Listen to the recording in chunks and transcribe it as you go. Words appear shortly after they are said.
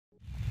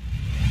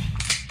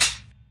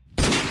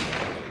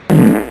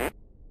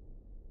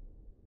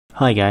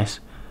Hi guys,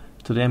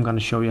 today I'm going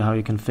to show you how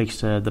you can fix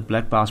the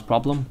black bars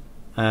problem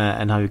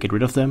and how you get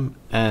rid of them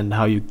and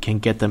how you can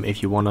get them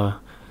if you want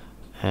to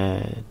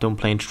don't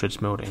play in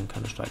stretch mode in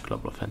Counter-Strike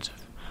Global Offensive.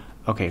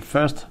 Okay,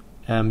 first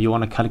you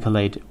want to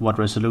calculate what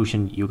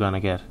resolution you're going to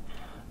get.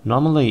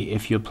 Normally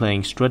if you're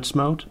playing stretch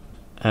mode,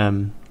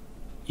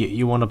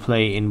 you want to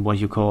play in what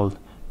you call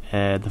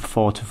the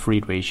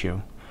 4:3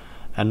 ratio.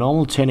 A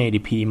normal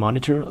 1080p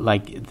monitor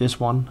like this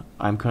one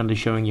I'm currently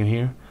showing you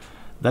here,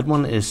 that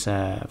one is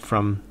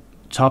from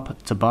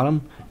top to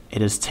bottom,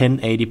 it is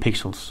 1080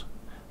 pixels.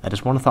 That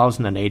is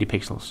 1080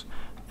 pixels.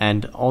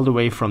 And all the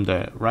way from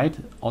the right,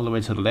 all the way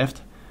to the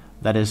left,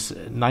 that is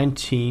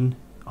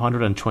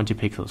 1920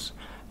 pixels.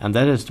 And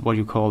that is what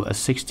you call a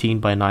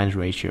 16:9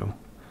 ratio.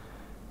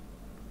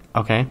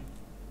 Okay.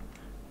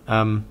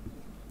 Now,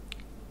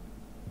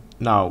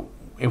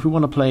 if we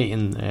want to play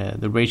in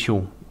the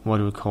ratio,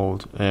 what we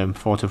called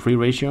 4:3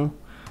 ratio,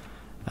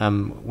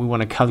 we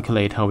want to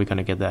calculate how we're going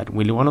to get that.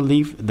 We want to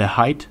leave the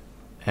height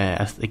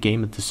as the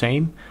game is the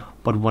same,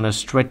 but we want to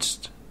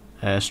stretch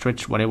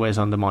whatever is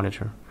on the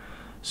monitor.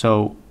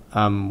 So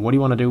what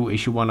you want to do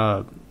is you want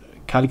to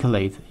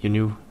calculate your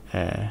new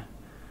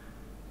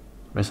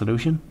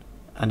resolution,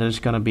 and it's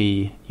going to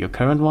be your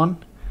current one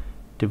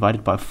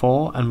divided by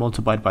 4 and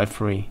multiplied by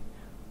 3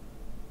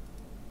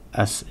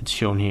 as it's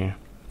shown here,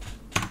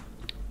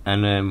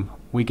 and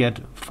we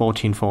get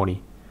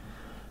 1440.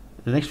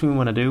 The next thing we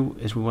want to do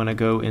is we want to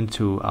go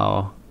into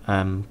our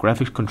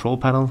graphics control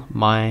panel.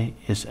 Mine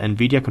is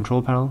Nvidia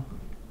control panel.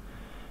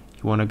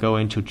 You want to go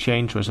into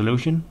change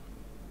resolution,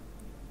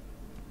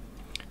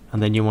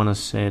 and then you want to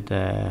set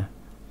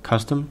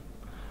custom,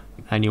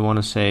 and you want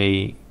to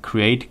say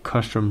create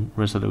custom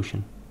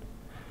resolution.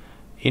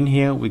 In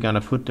here we're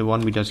gonna put the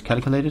one we just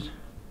calculated,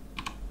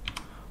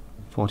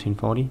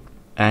 1440,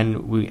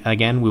 and we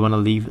want to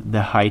leave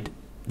the height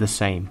the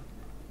same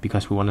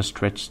because we want to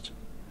stretch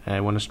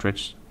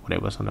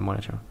whatever's on the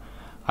monitor.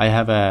 I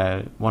have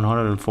a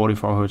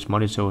 144 Hz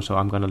monitor, so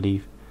I'm gonna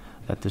leave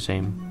that the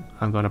same.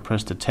 I'm gonna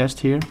press the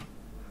test here,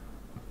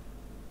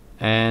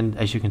 and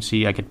as you can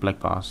see I get black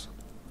bars,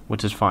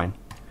 which is fine.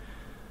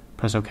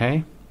 Press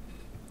OK,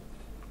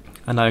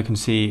 and now you can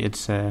see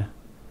it's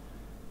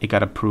it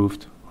got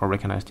approved or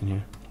recognized in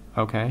here.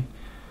 Okay.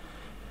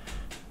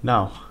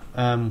 Now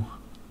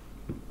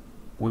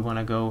we want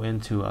to go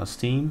into our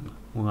Steam.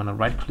 We want to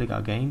right click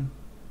our game,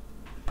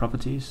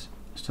 properties,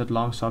 set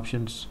longs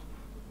options,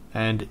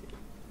 and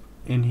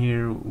in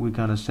here we're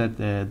gonna set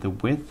the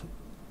width,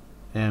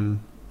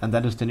 and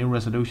that is the new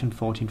resolution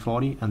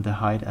 1440, and the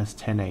height as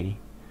 1080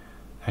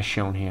 as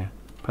shown here.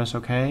 Press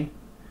OK,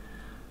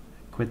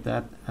 quit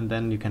that, and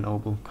then you can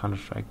open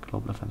Counter-Strike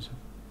Global Offensive.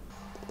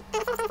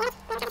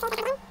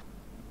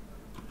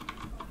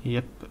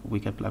 Yep, we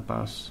get black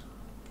bars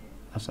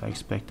as I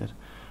expected.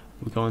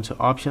 We go into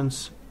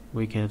options,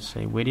 we can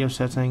say video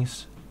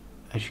settings.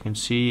 As you can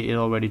see, it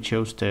already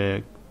chose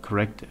the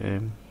correct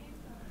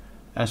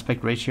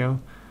aspect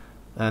ratio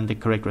and the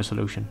correct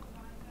resolution.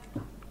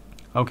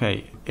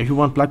 Okay, if you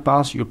want black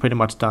bars, you're pretty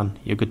much done.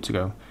 You're good to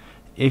go.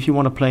 If you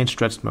want to play in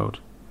stretched mode,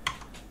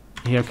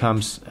 here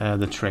comes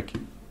the trick.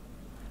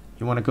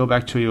 You want to go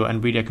back to your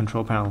Nvidia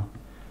control panel.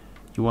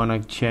 You want to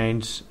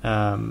change,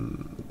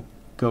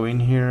 go in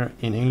here.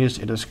 In English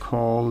it is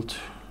called,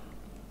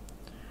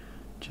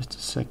 just a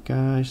sec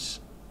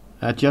guys,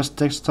 adjust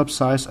desktop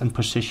size and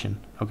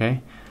position.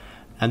 Okay,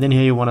 and then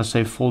here you want to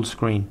say full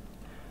screen.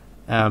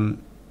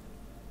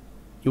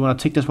 You want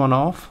to take this one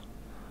off,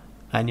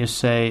 and you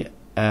say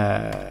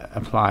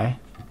apply,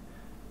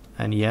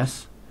 and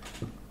yes.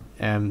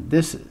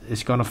 This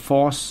is gonna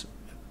force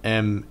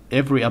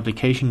every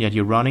application that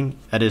you're running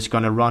that is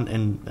gonna run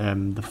in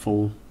the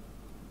full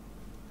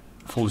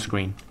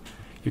screen.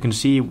 You can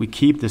see we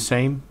keep the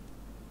same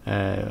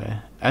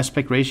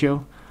aspect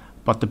ratio,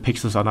 but the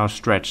pixels are now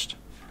stretched.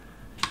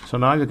 So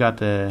now you got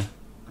the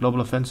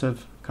Global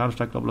Offensive,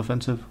 Counter-Strike Global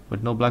Offensive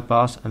with no black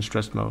bars and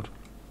stretched mode.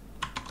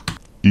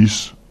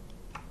 Is